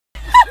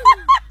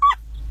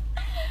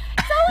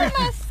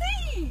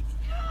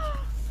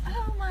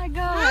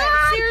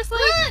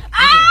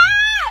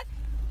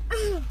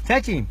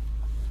Touch him.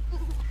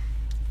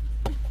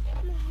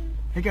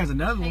 Here comes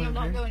another one. Hang on,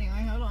 don't go anywhere.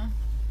 Hold on.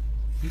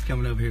 He's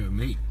coming over here with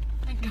me.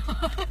 Thank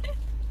God.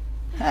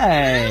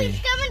 Hey.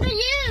 He's coming to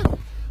you.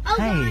 Oh,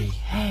 Hey, God.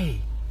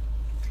 hey.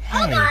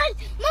 Oh, Hey. God.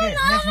 Here,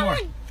 there's more.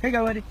 Here you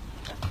go, buddy.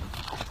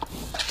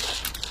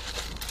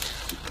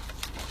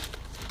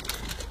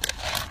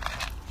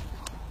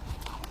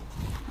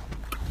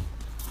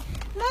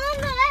 Mom,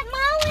 at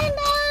my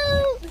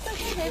window. It's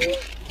okay, baby.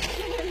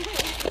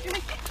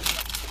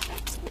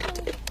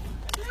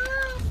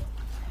 Mom.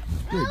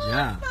 Good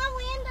job. My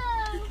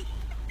window.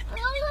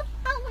 Look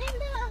my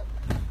window.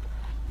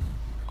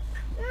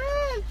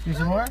 See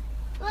some more?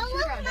 Look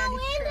Check out my Daddy's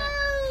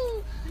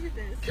window. Look at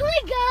this. Can we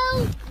go?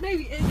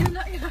 Baby, you're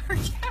not going to hurt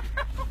you.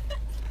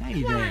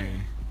 Hey there.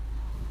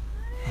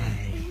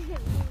 Hey.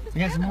 You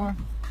got some more?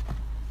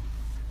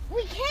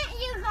 We can't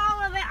use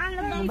all of it on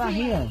the What baby. about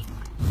here?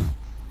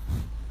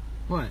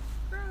 What?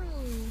 Gross.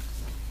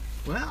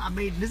 Well, I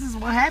mean, this is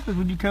what happens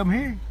when you come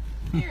here.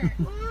 Here.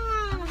 Mom.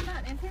 I'm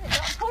not intended.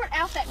 Don't pour it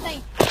out that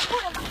thing.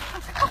 Pour it out.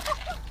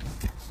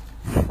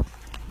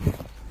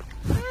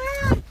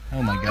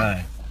 Oh my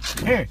God.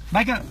 Here,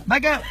 back up,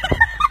 back up.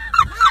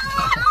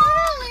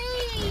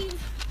 Ollie.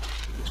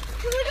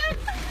 Can we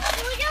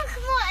go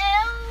somewhere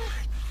else?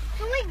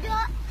 Can we go?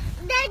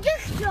 Dad,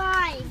 just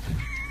drive.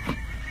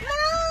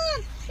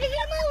 Mom, look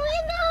at my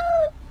window.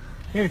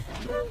 Here.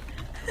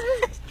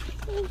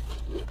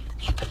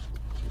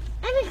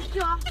 I just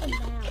dropped them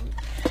down.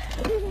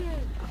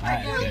 All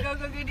right, Go, good. go, go,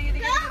 go, do it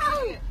again. Go.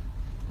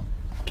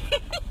 Do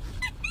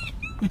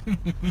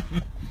it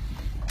again.